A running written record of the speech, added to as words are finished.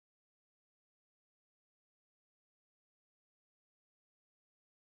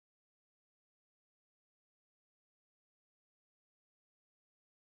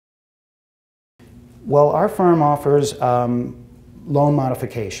Well, our firm offers loan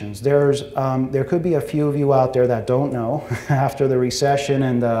modifications. There could be a few of you out there that don't know. After the recession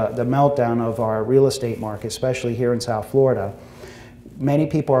and the meltdown of our real estate market, especially here in South Florida, many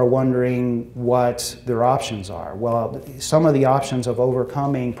people are wondering what their options are. Well, some of the options of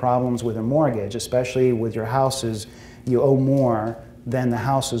overcoming problems with a mortgage, especially with your house, is you owe more than the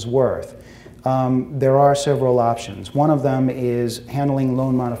house is worth. There are several options. One of them is handling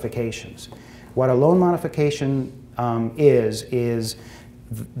loan modifications. What a loan modification is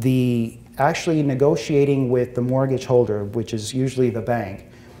actually negotiating with the mortgage holder, which is usually the bank,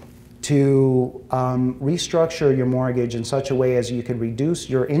 to restructure your mortgage in such a way as you can reduce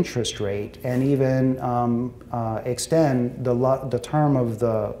your interest rate and even extend the term of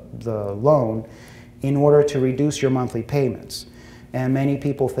the loan in order to reduce your monthly payments. And many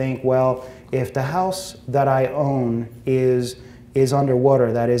people think, well, if the house that I own is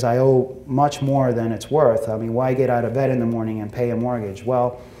underwater, that is, I owe much more than it's worth, I mean, why get out of bed in the morning and pay a mortgage?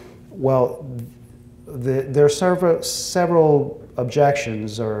 Well, there are several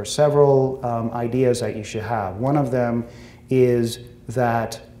objections or several ideas that you should have. One of them is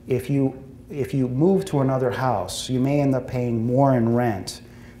that if you move to another house, you may end up paying more in rent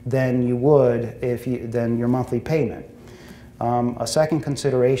than you would than your monthly payment. A second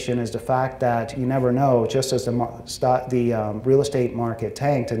consideration is the fact that you never know, just as the real estate market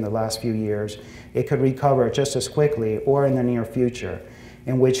tanked in the last few years, it could recover just as quickly or in the near future,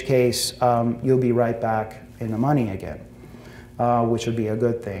 in which case you'll be right back in the money again, which would be a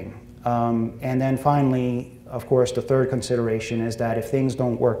good thing. And then finally, of course, the third consideration is that if things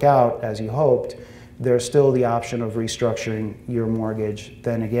don't work out as you hoped, there's still the option of restructuring your mortgage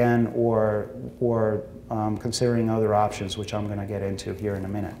then again, or considering other options, which I'm going to get into here in a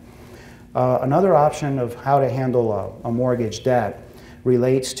minute. Another option of how to handle a mortgage debt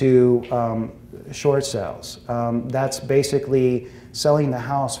relates to short sales. That's basically selling the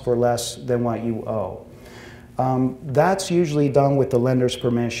house for less than what you owe. That's usually done with the lender's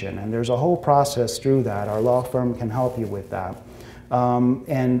permission, and there's a whole process through that. Our law firm can help you with that.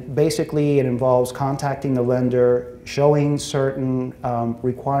 And basically it involves contacting the lender, showing certain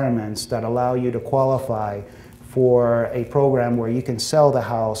requirements that allow you to qualify for a program where you can sell the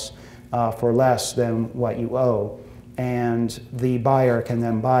house for less than what you owe, and the buyer can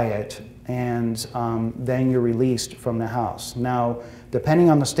then buy it, and then you're released from the house. Now, depending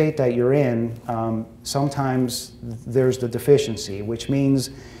on the state that you're in, sometimes there's the deficiency, which means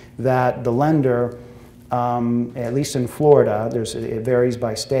that the lender, at least in Florida, it varies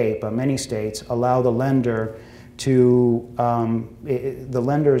by state, but many states allow the lender to, the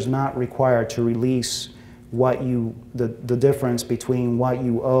lender is not required to release the difference between what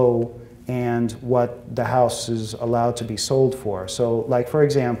you owe and what the house is allowed to be sold for. So, like for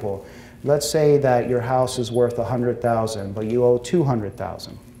example, let's say that your house is worth $100,000, but you owe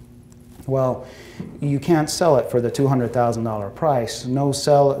 $200,000. Well, you can't sell it for the $200,000 price.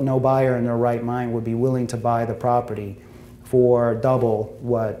 No buyer in their right mind would be willing to buy the property for double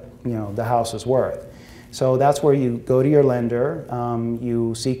what the house is worth. So that's where you go to your lender.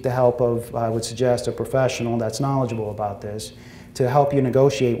 You seek the help of, I would suggest, a professional that's knowledgeable about this to help you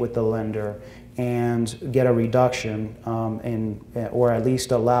negotiate with the lender and get a reduction or at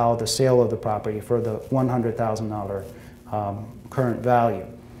least allow the sale of the property for the $100,000 current value.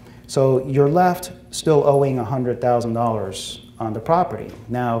 So you're left still owing $100,000 on the property.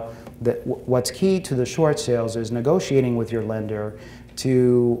 Now, what's key to the short sales is negotiating with your lender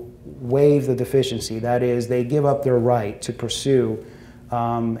to waive the deficiency. That is, they give up their right to pursue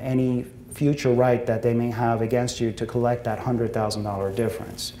any future right that they may have against you to collect that $100,000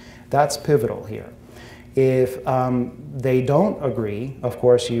 difference. That's pivotal here. If they don't agree, of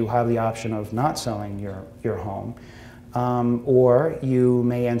course, you have the option of not selling your home. Or you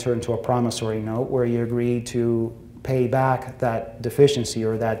may enter into a promissory note where you agree to pay back that deficiency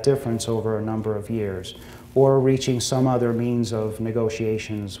or that difference over a number of years, or reaching some other means of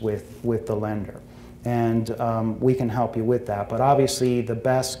negotiations with the lender. And we can help you with that. But obviously the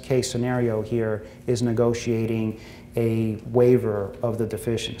best case scenario here is negotiating a waiver of the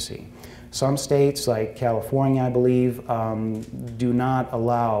deficiency. Some states, like California, I believe, do not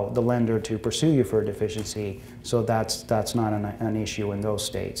allow the lender to pursue you for a deficiency, so that's not an issue in those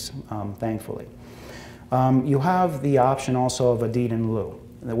states, thankfully. You have the option also of a deed in lieu.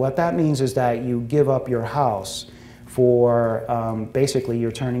 What that means is that you give up your house for, basically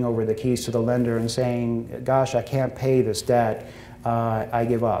you're turning over the keys to the lender and saying, gosh, I can't pay this debt, I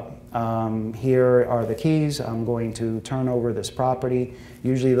give up. Here are the keys, I'm going to turn over this property.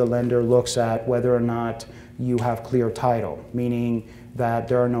 Usually the lender looks at whether or not you have clear title, meaning that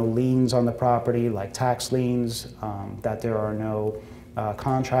there are no liens on the property, like tax liens, that there are no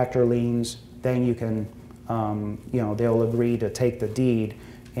contractor liens, then you can, they'll agree to take the deed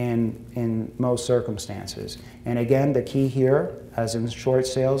in most circumstances. And again, the key here, as in short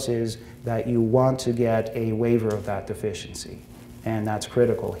sales, is that you want to get a waiver of that deficiency, and that's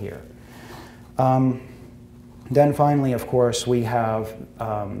critical here. Then finally, of course, we have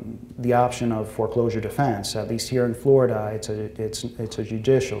the option of foreclosure defense. At least here in Florida, it's a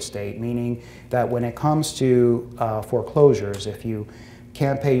judicial state, meaning that when it comes to foreclosures, if you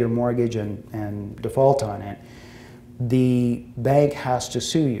can't pay your mortgage and default on it, the bank has to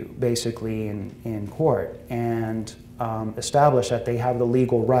sue you, basically, in court and establish that they have the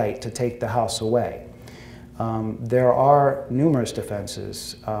legal right to take the house away. There are numerous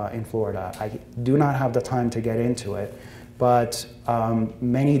defenses in Florida. I do not have the time to get into it, but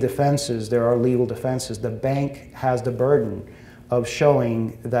many defenses, there are legal defenses. The bank has the burden of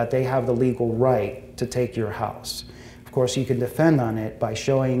showing that they have the legal right to take your house. Of course, you can defend on it by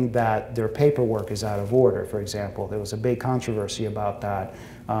showing that their paperwork is out of order, for example. There was a big controversy about that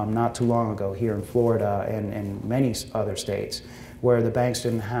not too long ago here in Florida and many other states, where the banks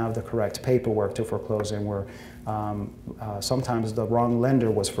didn't have the correct paperwork to foreclose and were sometimes the wrong lender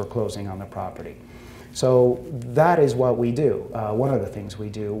was foreclosing on the property. So that is what we do, one of the things we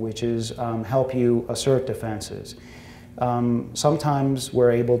do, which is help you assert defenses. Sometimes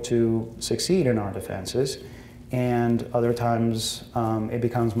we're able to succeed in our defenses, and other times it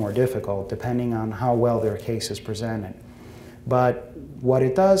becomes more difficult depending on how well their case is presented. But what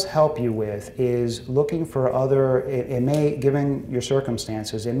it does help you with is looking for other, it may, given your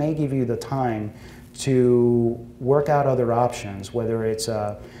circumstances, it may give you the time to work out other options, whether it's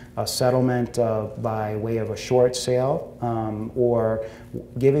a settlement by way of a short sale or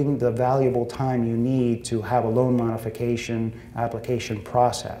giving the valuable time you need to have a loan modification application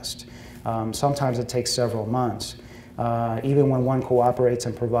processed. Sometimes it takes several months. Even when one cooperates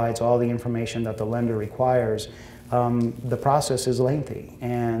and provides all the information that the lender requires, the process is lengthy,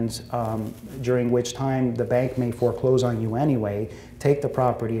 and during which time the bank may foreclose on you anyway, take the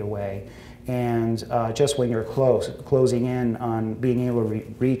property away, and just when you're closing in on being able to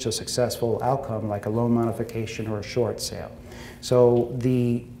reach a successful outcome like a loan modification or a short sale. So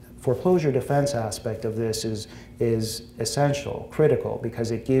the foreclosure defense aspect of this is essential, critical,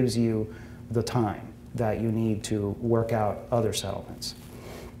 because it gives you the time that you need to work out other settlements.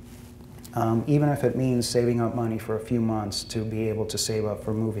 Even if it means saving up money for a few months to be able to save up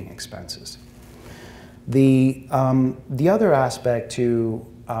for moving expenses. The other aspect to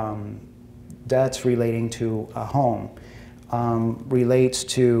debts relating to a home relates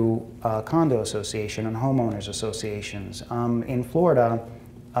to condo association and homeowners associations. In Florida,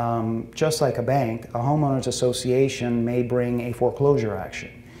 just like a bank, a homeowners association may bring a foreclosure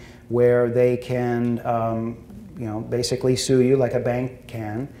action where they can basically sue you like a bank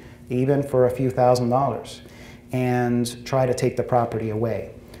can, even for a few $1,000s, and try to take the property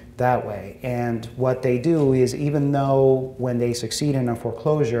away that way. And what they do is, even though when they succeed in a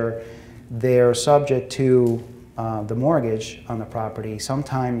foreclosure, they're subject to the mortgage on the property,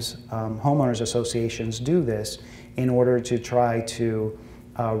 sometimes homeowners associations do this in order to try to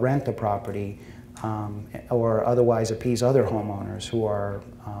rent the property or otherwise appease other homeowners who are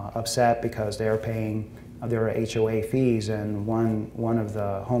upset because they're paying their HOA fees and one of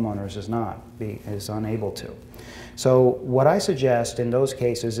the homeowners is unable to. So what I suggest in those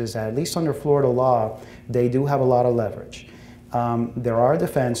cases is that, at least under Florida law, they do have a lot of leverage. There are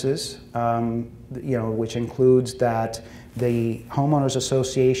defenses, which includes that the homeowners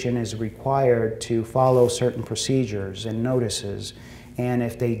association is required to follow certain procedures and notices, and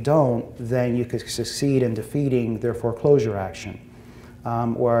if they don't, then you could succeed in defeating their foreclosure action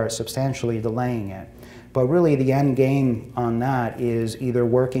or substantially delaying it. But really the end game on that is either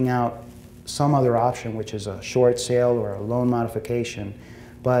working out some other option, which is a short sale or a loan modification.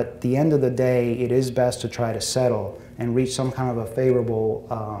 But at the end of the day, it is best to try to settle and reach some kind of a favorable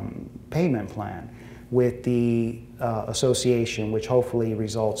payment plan with the association, which hopefully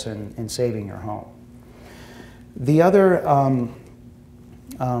results in saving your home. The other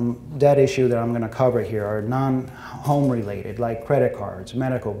debt issue that I'm going to cover here are non-home related, like credit cards,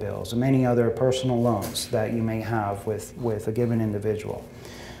 medical bills, and many other personal loans that you may have with a given individual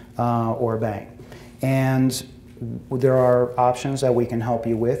or bank. And there are options that we can help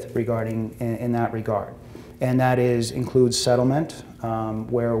you with regarding in that regard. And that includes settlement,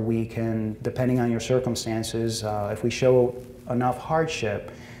 where we can, depending on your circumstances, if we show enough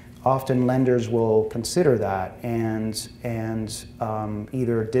hardship, often lenders will consider that and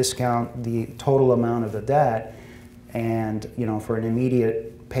either discount the total amount of the debt and for an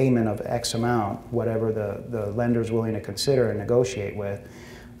immediate payment of X amount, whatever the lender's willing to consider and negotiate with,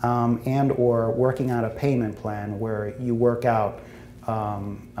 and or working out a payment plan where you work out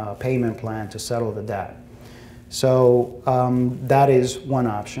a payment plan to settle the debt. So that is one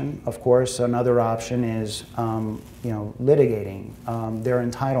option. Of course, another option is litigating their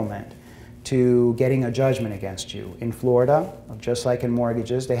entitlement to getting a judgment against you. In Florida, just like in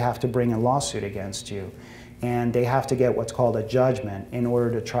mortgages, they have to bring a lawsuit against you, and they have to get what's called a judgment in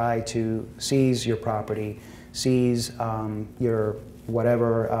order to try to seize your property, seize your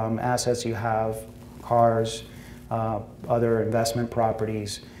whatever assets you have, cars, other investment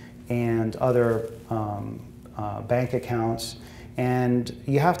properties, and other bank accounts. And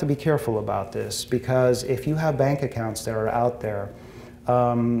you have to be careful about this, because if you have bank accounts that are out there,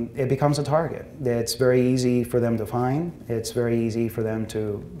 it becomes a target. It's very easy for them to find. It's very easy for them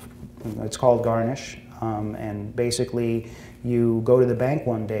to, it's called garnish. And basically, you go to the bank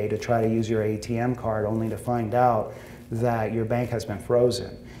one day to try to use your ATM card only to find out that your bank has been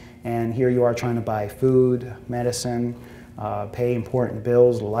frozen. And here you are trying to buy food, medicine, pay important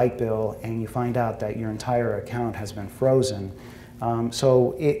bills, the light bill, and you find out that your entire account has been frozen.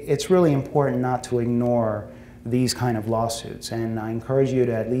 So it's really important not to ignore these kind of lawsuits, and I encourage you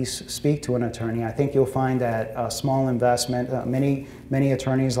to at least speak to an attorney. I think you'll find that a small investment, many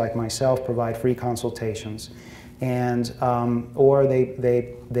attorneys like myself provide free consultations, and or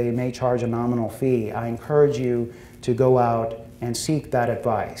they may charge a nominal fee. I encourage you to go out and seek that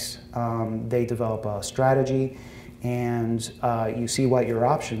advice. They develop a strategy, and you see what your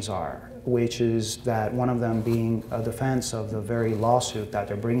options are, which is that one of them being a defense of the very lawsuit that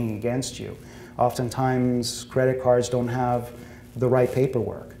they're bringing against you. Oftentimes, credit cards don't have the right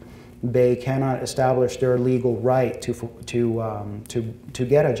paperwork. They cannot establish their legal right to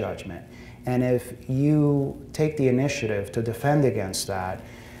get a judgment. And if you take the initiative to defend against that,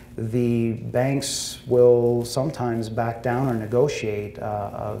 the banks will sometimes back down or negotiate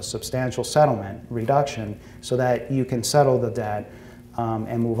a substantial settlement reduction so that you can settle the debt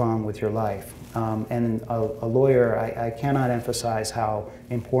and move on with your life. And a lawyer, I cannot emphasize how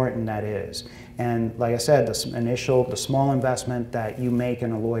important that is. And like I said, the small investment that you make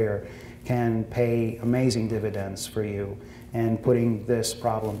in a lawyer can pay amazing dividends for you and putting this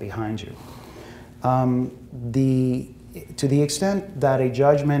problem behind you. To the extent that a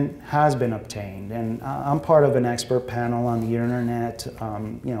judgment has been obtained, and I'm part of an expert panel on the internet,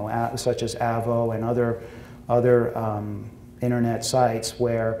 such as Avo and other internet sites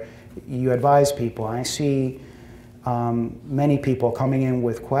where you advise people. I see many people coming in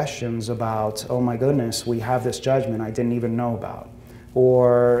with questions about, oh my goodness, we have this judgment I didn't even know about.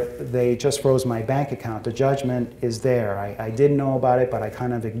 Or they just froze my bank account. The judgment is there. I didn't know about it, but I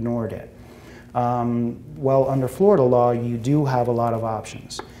kind of ignored it. Well, under Florida law, you do have a lot of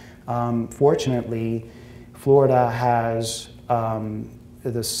options. Fortunately, Florida has,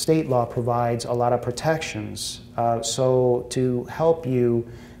 the state law provides a lot of protections. So to help you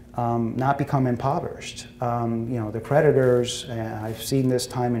not become impoverished. The creditors, I've seen this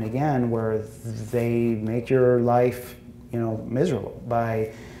time and again, where they make your life, miserable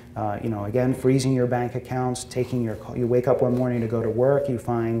by, again, freezing your bank accounts, taking you wake up one morning to go to work, you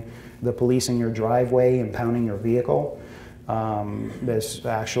find the police in your driveway impounding your vehicle. There's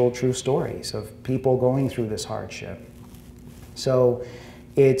actual true stories of people going through this hardship. So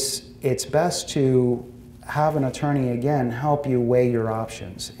it's best to have an attorney, again, help you weigh your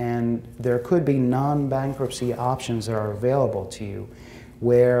options. And there could be non-bankruptcy options that are available to you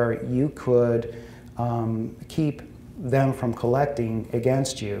where you could keep them from collecting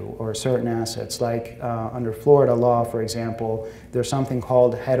against you or certain assets. Like under Florida law, for example, there's something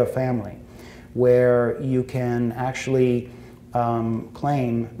called head of family, where you can actually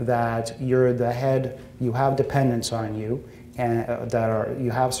claim that you're the head, you have dependents on you, and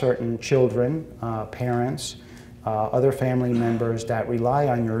you have certain children, parents, other family members that rely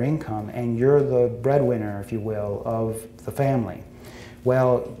on your income, and you're the breadwinner, if you will, of the family.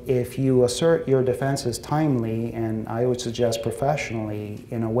 Well, if you assert your defenses timely, and I would suggest professionally,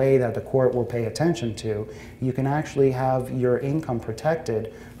 in a way that the court will pay attention to, you can actually have your income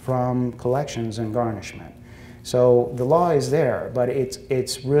protected from collections and garnishment. So the law is there, but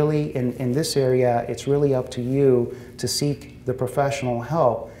it's really, in this area, it's really up to you to seek the professional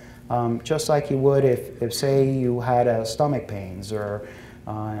help, just like you would if say, you had stomach pains or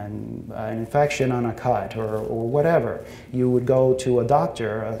an infection on a cut or whatever. You would go to a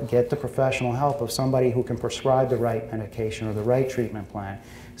doctor, get the professional help of somebody who can prescribe the right medication or the right treatment plan.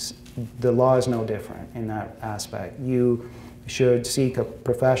 The law is no different in that aspect. You should seek a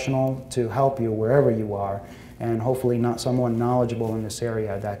professional to help you wherever you are, and hopefully not someone knowledgeable in this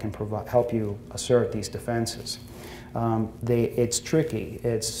area that can help you assert these defenses. It's tricky.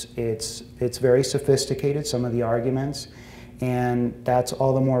 It's very sophisticated, some of the arguments, and that's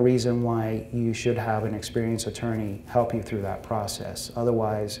all the more reason why you should have an experienced attorney help you through that process.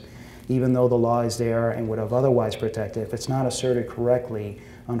 Otherwise, even though the law is there and would have otherwise protected, if it's not asserted correctly,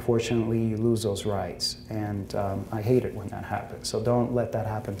 unfortunately you lose those rights. And I hate it when that happens, so don't let that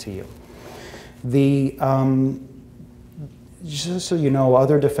happen to you. Just so you know,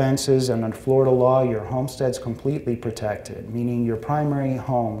 other defenses, and under Florida law, your homestead's completely protected, meaning your primary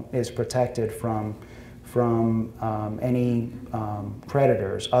home is protected from any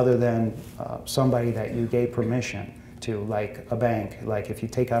creditors other than somebody that you gave permission to, like a bank. Like if you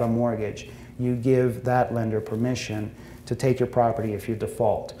take out a mortgage, you give that lender permission to take your property if you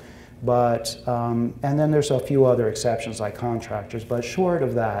default. But, and then there's a few other exceptions like contractors, but short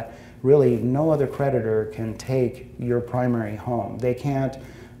of that, really no other creditor can take your primary home. They can't,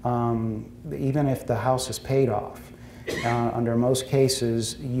 even if the house is paid off. Under most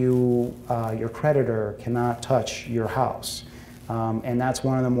cases, your creditor cannot touch your house. And that's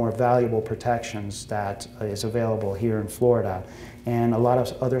one of the more valuable protections that is available here in Florida. And a lot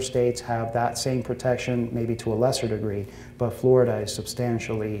of other states have that same protection, maybe to a lesser degree, but Florida is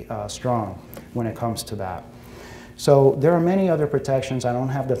substantially strong when it comes to that. So there are many other protections. I don't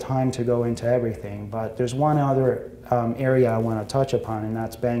have the time to go into everything, but there's one other area I want to touch upon, and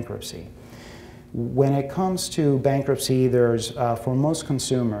that's bankruptcy. When it comes to bankruptcy, there's, for most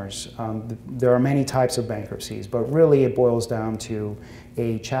consumers, there are many types of bankruptcies, but really it boils down to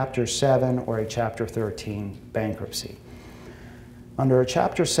a Chapter 7 or a Chapter 13 bankruptcy. Under a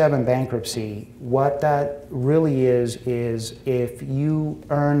Chapter 7 bankruptcy, what that really is if you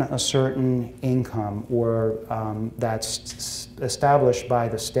earn a certain income or that's established by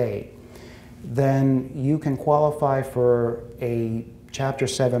the state, then you can qualify for a Chapter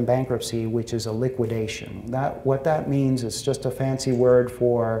 7 bankruptcy, which is a liquidation. What that means is just a fancy word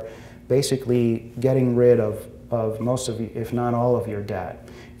for basically getting rid of most of, if not all of your debt.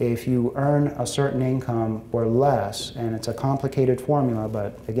 If you earn a certain income or less, and it's a complicated formula,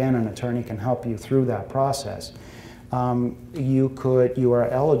 but again, an attorney can help you through that process, you are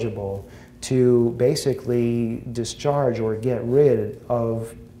eligible to basically discharge or get rid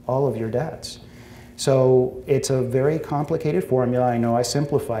of all of your debts. So it's a very complicated formula. I know I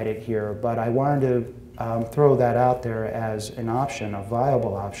simplified it here, but I wanted to throw that out there as an option, a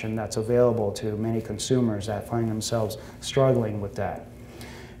viable option that's available to many consumers that find themselves struggling with that.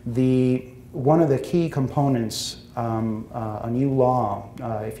 One of the key components, a new law,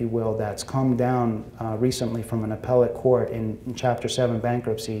 if you will, that's come down recently from an appellate court in Chapter 7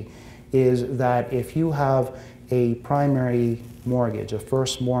 bankruptcy, is that if you have a primary mortgage, a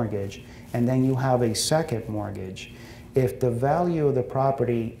first mortgage, and then you have a second mortgage, if the value of the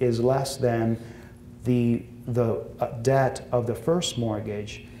property is less than the debt of the first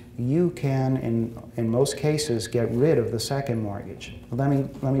mortgage, you can, in most cases, get rid of the second mortgage. Let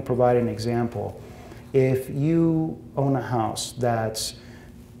me provide an example. If you own a house that's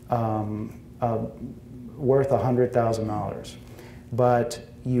worth $100,000, but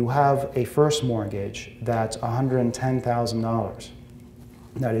you have a first mortgage that's $110,000,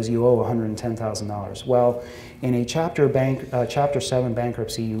 that is, you owe $110,000. Well, in a Chapter 7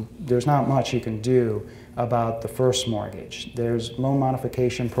 bankruptcy, there's not much you can do about the first mortgage. There's loan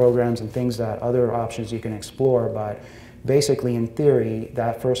modification programs and things that other options you can explore, but basically in theory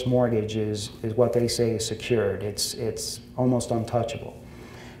that first mortgage is what they say is secured. It's almost untouchable.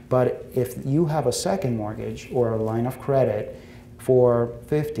 But if you have a second mortgage or a line of credit for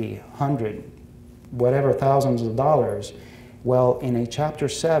 50, 100, whatever thousands of dollars, well, in a Chapter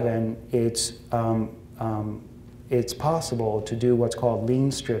 7, it's possible to do what's called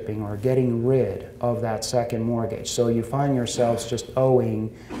lien stripping, or getting rid of that second mortgage. So you find yourselves just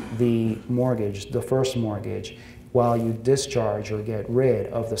owing the mortgage, the first mortgage, while you discharge or get rid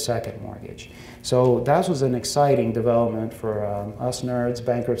of the second mortgage. So that was an exciting development for us nerds,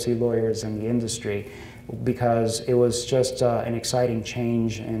 bankruptcy lawyers in the industry, because it was just an exciting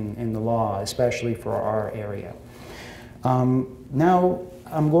change in the law, especially for our area. Now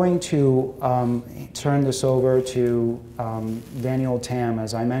I'm going to turn this over to Daniel Tam.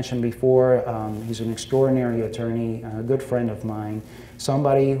 As I mentioned before, he's an extraordinary attorney, a good friend of mine,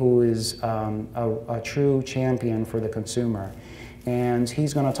 somebody who is a true champion for the consumer. And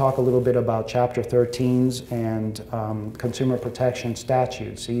he's going to talk a little bit about Chapter 13s and consumer protection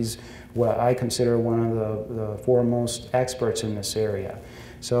statutes. He's what I consider one of the foremost experts in this area.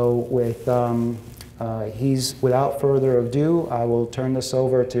 So without further ado, I will turn this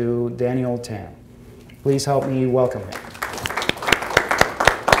over to Daniel Tam. Please help me welcome him.